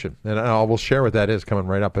solution, and I will share what that is coming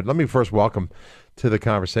right up. But let me first welcome to the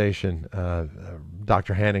conversation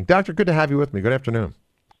Dr. Hanning. Doctor, good to have you with me. Good afternoon.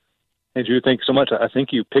 Hey, Drew, thank you so much. I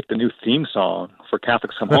think you picked a new theme song for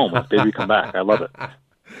Catholics Come Home with Baby Come Back. I love it.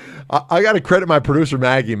 I got to credit my producer,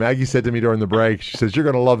 Maggie. Maggie said to me during the break, she says, "You're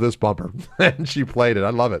going to love this bumper." And she played it.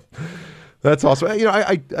 I love it. That's awesome. You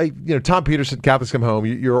know, Tom Peterson, Catholics Come Home,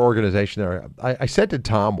 your organization there. I said to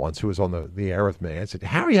Tom once, who was on the air with me, I said,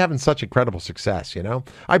 "How are you having such incredible success? You know,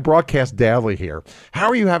 I broadcast daily here. How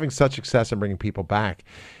are you having such success in bringing people back?"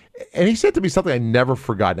 And he said to me something I never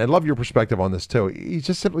forgotten. I love your perspective on this too. He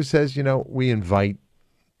just simply says, you know, we invite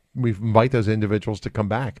those individuals to come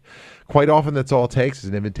back. Quite often, that's all it takes is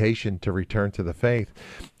an invitation to return to the faith.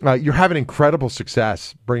 You're having incredible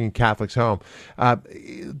success bringing Catholics home.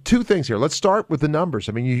 Two things here. Let's start with the numbers.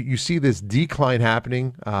 I mean, you see this decline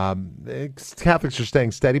happening. Catholics are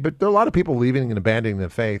staying steady, but there are a lot of people leaving and abandoning the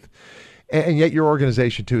faith. And yet your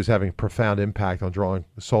organization, too, is having a profound impact on drawing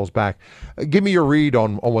souls back. Give me your read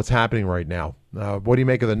on what's happening right now. What do you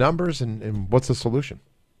make of the numbers, and what's the solution?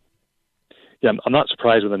 Yeah, I'm not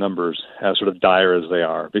surprised with the numbers as sort of dire as they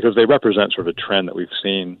are, because they represent sort of a trend that we've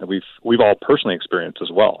seen, that we've all personally experienced as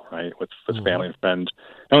well, right? With family and friends,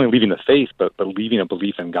 not only leaving the faith, but leaving a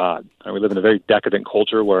belief in God. And we live in a very decadent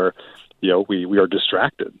culture where, you know, we are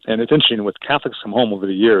distracted. And it's interesting, with Catholics Come Home over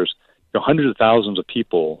the years, you know, hundreds of thousands of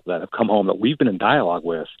people that have come home that we've been in dialogue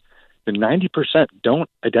with, the 90% don't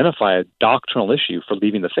identify a doctrinal issue for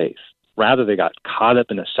leaving the faith. Rather, they got caught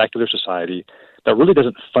up in a secular society that really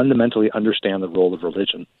doesn't fundamentally understand the role of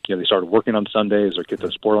religion. You know, they started working on Sundays or get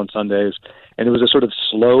their sport on Sundays, and it was a sort of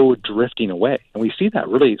slow drifting away. And we see that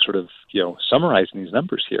really sort of, you know, summarizing these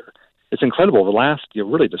numbers here. It's incredible. The last, you know,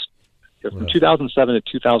 really just from 2007 to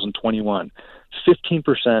 2021,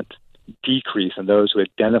 15% decrease in those who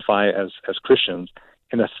identify as Christians,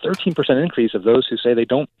 and a 13% increase of those who say they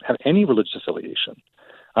don't have any religious affiliation.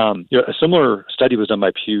 You know, a similar study was done by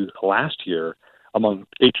Pew last year among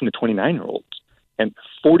 18 to 29-year-olds, and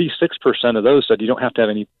 46% of those said you don't have to have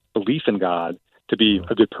any belief in God to be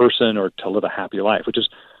a good person or to live a happy life, which is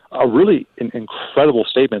a really incredible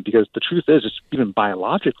statement, because the truth is, it's even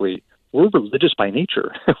biologically, we're religious by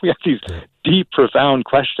nature. We have these deep, profound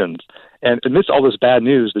questions. And amidst all this bad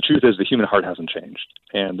news, the truth is the human heart hasn't changed.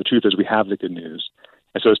 And the truth is we have the good news.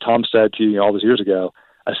 And so as Tom said to you all those years ago,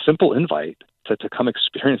 a simple invite to come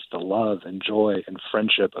experience the love and joy and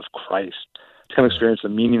friendship of Christ, to come experience the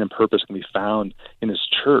meaning and purpose that can be found in his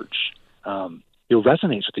church, it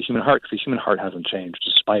resonates with the human heart, because the human heart hasn't changed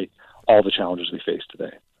despite all the challenges we face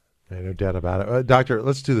today. No doubt about it. Doctor,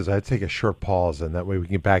 let's do this. I'd take a short pause, and that way we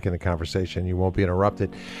can get back in the conversation. You won't be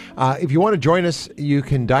interrupted. If you want to join us, you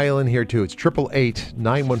can dial in here, too. It's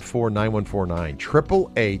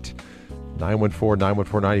 888-914-9149.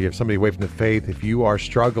 888-914-9149. You have somebody away from the faith. If you are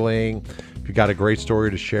struggling, if you've got a great story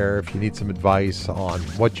to share, if you need some advice on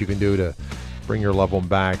what you can do to bring your loved one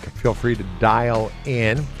back, feel free to dial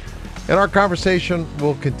in. And our conversation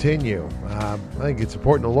will continue. I think it's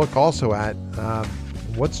important to look also at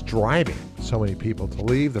what's driving so many people to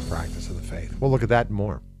leave the practice of the faith. We'll look at that and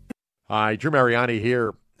more. Hi, Drew Mariani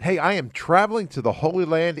here. Hey, I am traveling to the Holy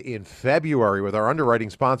Land in February with our underwriting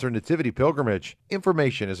sponsor, Nativity Pilgrimage.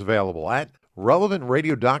 Information is available at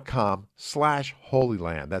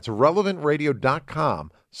relevantradio.com/Holyland. That's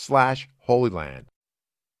relevantradio.com/Holyland.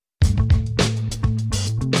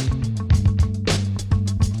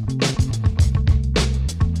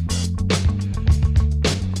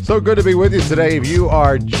 So good to be with you today. If you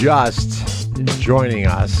are just joining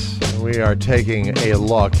us, we are taking a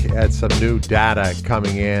look at some new data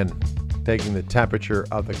coming in, taking the temperature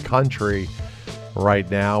of the country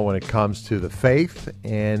right now when it comes to the faith,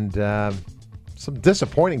 and some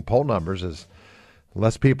disappointing poll numbers as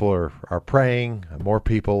less people are praying, more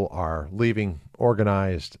people are leaving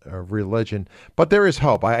organized religion. But there is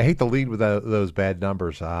hope. I hate to lead with those bad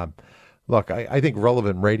numbers. Look, I think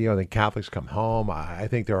Relevant Radio, I think Catholics Come Home, I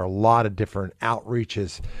think there are a lot of different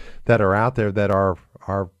outreaches that are out there that are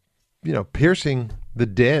you know, piercing the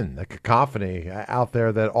din, the cacophony out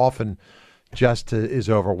there that often, just is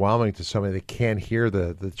overwhelming to somebody that can't hear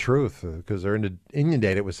the truth because they're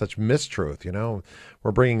inundated with such mistruth.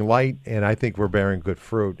 We're bringing light, and I think we're bearing good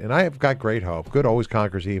fruit. And I have got great hope. Good always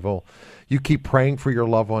conquers evil. You keep praying for your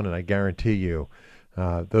loved one, and I guarantee you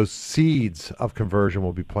those seeds of conversion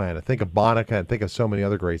will be planted. Think of Monica and think of so many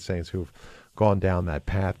other great saints who've gone down that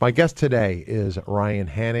path. My guest today is Ryan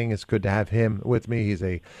Hanning. It's good to have him with me. He's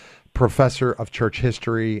a professor of church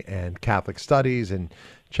history and Catholic studies, and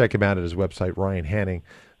check him out at his website,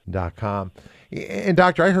 ryanhanning.com. And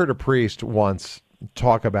doctor, I heard a priest once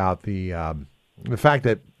talk about the fact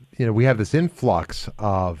that we have this influx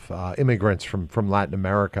of immigrants from Latin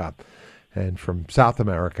America and from South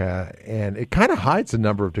America, and it kind of hides the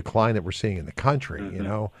number of decline that we're seeing in the country.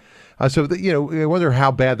 So I wonder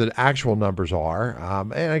how bad the actual numbers are.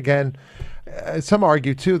 And again, some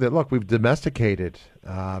argue too that look, we've domesticated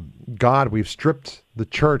God. We've stripped the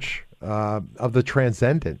church of the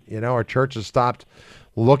transcendent. Our church has stopped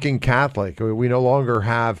looking Catholic. We no longer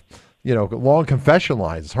have, long confession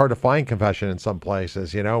lines. It's hard to find confession in some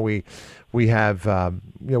places. We have,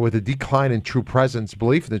 with the decline in true presence,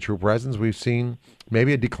 belief in the true presence, we've seen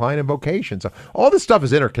maybe a decline in vocation. So all this stuff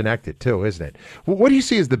is interconnected too, isn't it? What do you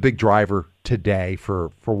see as the big driver today for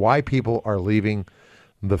why people are leaving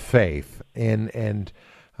the faith? And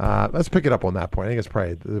let's pick it up on that point. I think it's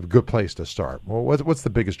probably a good place to start. Well, what's the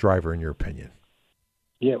biggest driver in your opinion?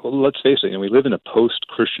 Yeah, well, let's face it. We live in a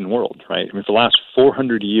post-Christian world, right? For the last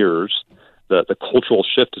 400 years, the cultural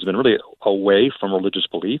shift has been really away from religious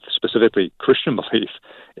belief, specifically Christian belief,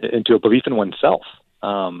 into a belief in oneself.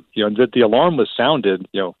 The alarm was sounded,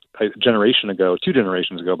 a generation ago, 2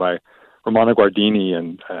 generations ago, by Romano Guardini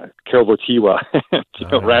and Carol Wojtyła,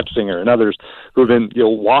 Ratzinger and others who have been,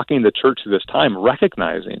 walking the church through this time,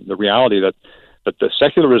 recognizing the reality that the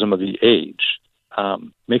secularism of the age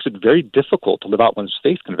makes it very difficult to live out one's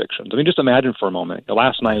faith convictions. Just imagine for a moment.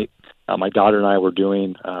 Last night, my daughter and I were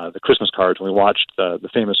doing the Christmas cards, and we watched the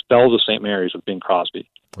famous Bells of St. Mary's with Bing Crosby.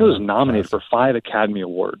 It was nominated for 5 Academy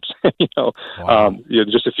Awards. Wow.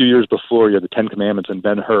 Just a few years before, you had the Ten Commandments and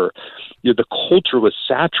Ben-Hur. The culture was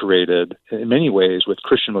saturated in many ways with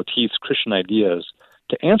Christian motifs, Christian ideas,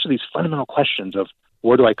 to answer these fundamental questions of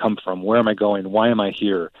where do I come from, where am I going, why am I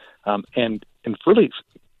here, and really,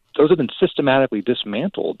 those have been systematically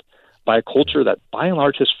dismantled by a culture that, by and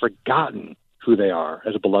large, has forgotten who they are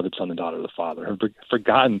as a beloved son and daughter of the Father, have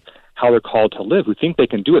forgotten how they're called to live, who think they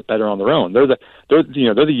can do it better on their own. They're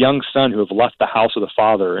the young son who have left the house of the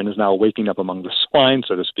Father and is now waking up among the swine,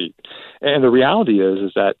 so to speak. And the reality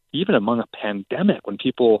is that even among a pandemic, when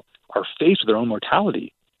people are faced with their own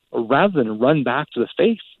mortality, rather than run back to the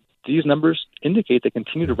faith, these numbers indicate they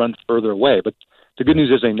continue to run further away. But the good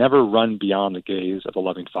news is they never run beyond the gaze of a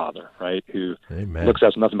loving Father, right, who Amen. Looks at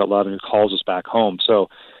us nothing but love and who calls us back home. So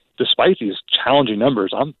despite these challenging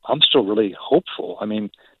numbers, I'm still really hopeful.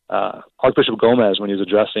 Archbishop Gomez, when he was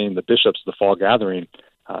addressing the bishops of the fall gathering,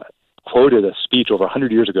 quoted a speech over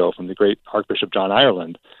 100 years ago from the great Archbishop John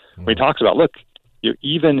Ireland, where he talks about, look,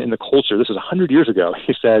 even in the culture, this is 100 years ago,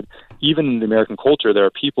 he said, even in the American culture, there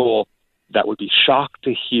are people that would be shocked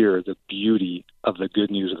to hear the beauty of the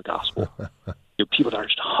good news of the gospel. People that are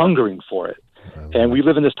just hungering for it. And we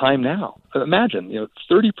live in this time now. Imagine,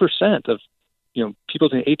 30% of people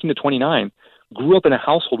in 18 to 29 grew up in a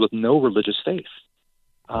household with no religious faith.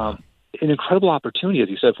 An incredible opportunity, as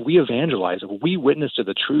you said, if we evangelize, if we witness to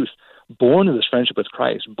the truth, born of this friendship with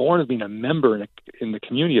Christ, born of being a member in the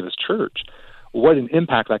community of his church, what an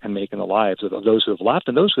impact that can make in the lives of those who have left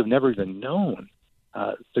and those who have never even known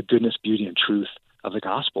the goodness, beauty, and truth of the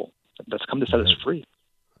gospel that's come to set us free.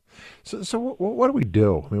 So what do we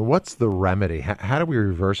do? What's the remedy? How do we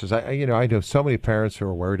reverse this? I know so many parents who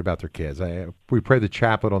are worried about their kids. We pray the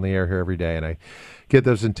chaplet on the air here every day, and I get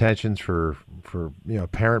those intentions for a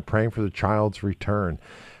parent praying for the child's return.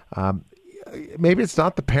 Maybe it's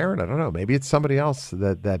not the parent. I don't know. Maybe it's somebody else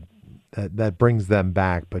that brings them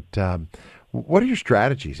back. But what are your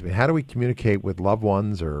strategies? How do we communicate with loved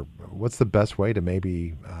ones, or what's the best way to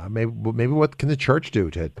maybe what can the church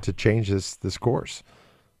do to change this course?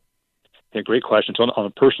 Yeah, great question. So on a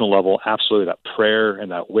personal level, absolutely that prayer and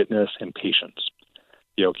that witness and patience.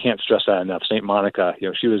 Can't stress that enough. St. Monica,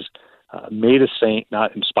 she was made a saint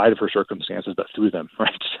not in spite of her circumstances, but through them,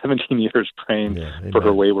 right? 17 years praying for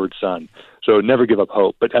her wayward son. So never give up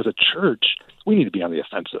hope. But as a church, we need to be on the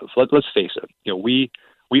offensive. Let's face it.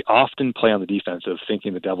 We often play on the defensive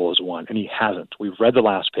thinking the devil has won, and he hasn't. We've read the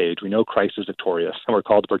last page. We know Christ is victorious, and we're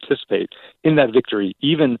called to participate in that victory,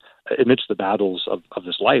 even amidst the battles of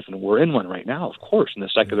this life. And we're in one right now, of course, in a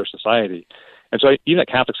secular society. And so even at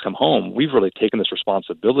Catholics Come Home, we've really taken this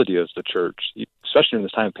responsibility as the church, especially in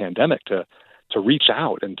this time of pandemic, to reach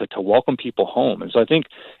out and to welcome people home. And so I think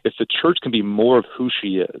if the church can be more of who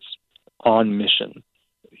she is, on mission,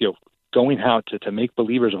 going out to make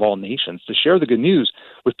believers of all nations, to share the good news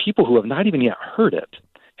with people who have not even yet heard it,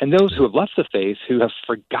 and those who have left the faith, who have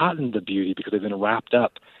forgotten the beauty because they've been wrapped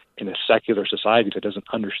up in a secular society that doesn't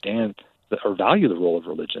understand or value the role of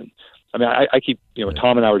religion. I mean, I keep,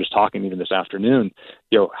 Tom and I were just talking even this afternoon,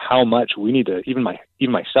 how much we need to, even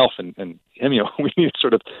myself and him, we need to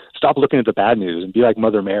sort of stop looking at the bad news and be like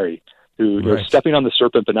Mother Mary, who is stepping on the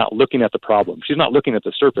serpent but not looking at the problem. She's not looking at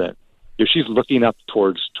the serpent. She's looking up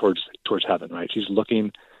towards heaven, right? She's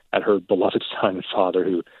looking at her beloved Son and Father,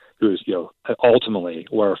 who is, ultimately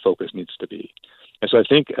where our focus needs to be. And so I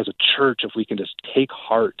think as a church, if we can just take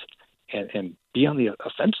heart and be on the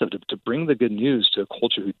offensive to bring the good news to a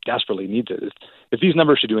culture who desperately needs it. If these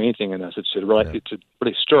numbers should do anything in us, it should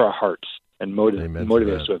really stir our hearts and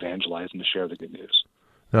motivate us to evangelize and to share the good news.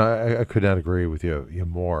 No, I could not agree with you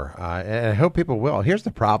more. And I hope people will. Here's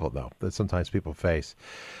the problem, though, that sometimes people face.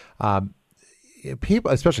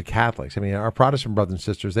 People, especially Catholics, I mean, our Protestant brothers and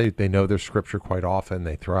sisters, they know their scripture quite often.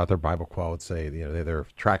 They throw out their Bible quotes, their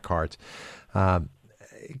tract cards.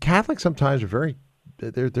 Catholics sometimes are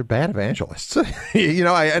they're bad evangelists.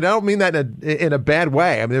 I don't mean that in a bad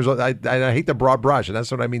way. I mean, I hate the broad brush, and that's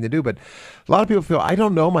what I mean to do. But a lot of people feel, I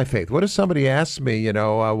don't know my faith. What if somebody asks me,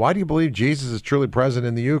 why do you believe Jesus is truly present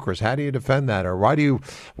in the Eucharist? How do you defend that? Or why do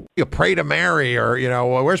you pray to Mary? Or,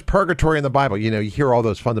 where's purgatory in the Bible? You hear all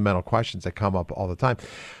those fundamental questions that come up all the time.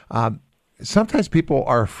 Sometimes people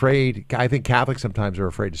are afraid. I think Catholics sometimes are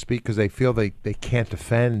afraid to speak because they feel they can't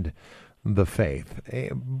defend the faith.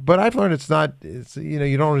 But I've learned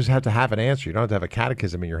you don't always have to have an answer. You don't have to have a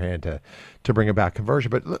catechism in your hand to bring about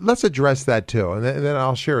conversion. But let's address that too. And then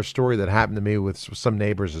I'll share a story that happened to me with some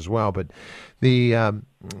neighbors as well. But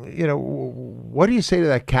what do you say to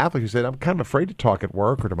that Catholic who said, I'm kind of afraid to talk at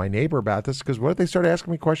work or to my neighbor about this because what if they start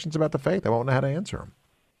asking me questions about the faith? I won't know how to answer them.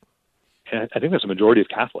 And I think that's a majority of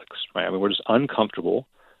Catholics, right? I mean, we're just uncomfortable.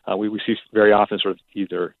 We see very often sort of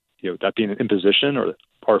either that being an imposition or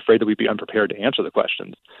afraid that we'd be unprepared to answer the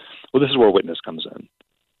questions. Well, this is where witness comes in.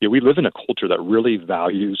 We live in a culture that really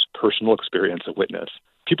values personal experience of witness.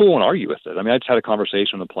 People won't argue with it. I mean, I just had a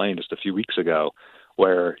conversation on the plane just a few weeks ago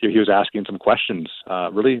where he was asking some questions,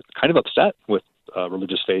 really kind of upset with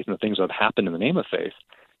religious faith and the things that have happened in the name of faith.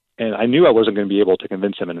 And I knew I wasn't going to be able to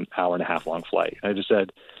convince him in an hour-and-a-half long flight. And I just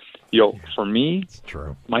said, for me,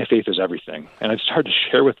 my faith is everything. And I started to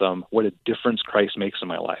share with them what a difference Christ makes in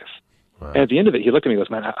my life. Wow. And at the end of it, he looked at me and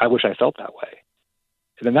goes, man, I wish I felt that way.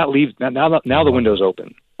 And then that leaves, now the window's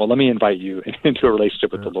open. Well, let me invite you into a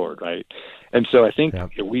relationship with the Lord, right? And so I think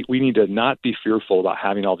we need to not be fearful about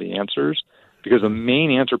having all the answers, because the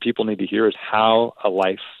main answer people need to hear is how a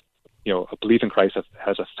life, a belief in Christ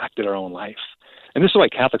has affected our own life. And this is why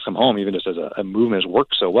Catholics Come Home, even just as a movement, has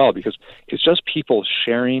worked so well, because it's just people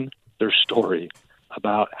sharing their story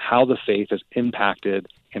about how the faith has impacted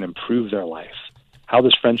and improved their life, how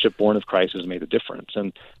this friendship born of Christ has made a difference.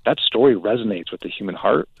 And that story resonates with the human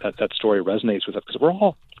heart. That story resonates with us because we're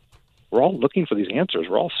all looking for these answers.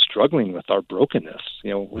 We're all struggling with our brokenness,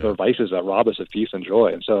 with our vices that rob us of peace and joy.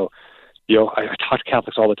 And so, I talk to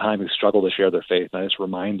Catholics all the time who struggle to share their faith, and I just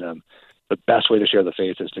remind them the best way to share the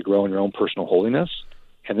faith is to grow in your own personal holiness,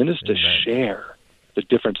 and then just to share the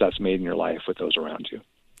difference that's made in your life with those around you.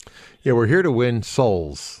 Yeah, we're here to win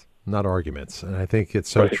souls, not arguments. And I think it's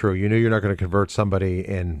so true. You're not going to convert somebody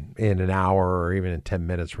in an hour or even in 10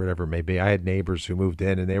 minutes, whatever it may be. I had neighbors who moved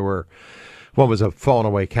in, and one was a fallen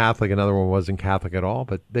away Catholic, another one wasn't Catholic at all,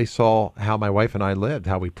 but they saw how my wife and I lived,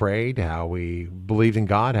 how we prayed, how we believed in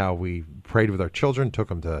God, how we prayed with our children, took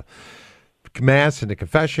them to Mass and to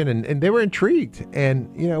confession, and they were intrigued.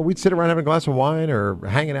 And, we'd sit around having a glass of wine or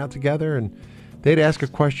hanging out together, and they'd ask a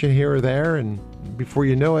question here or there, and before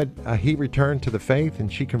you know it, he returned to the faith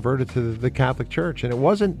and she converted to the Catholic Church. And it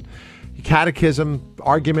wasn't catechism,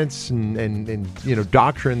 arguments, and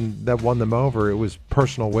doctrine that won them over. It was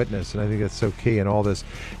personal witness, and I think that's so key in all this.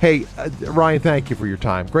 Hey, Ryan, thank you for your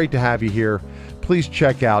time. Great to have you here. Please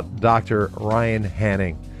check out Dr. Ryan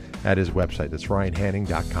Hanning at his website. That's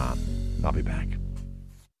ryanhanning.com. I'll be back.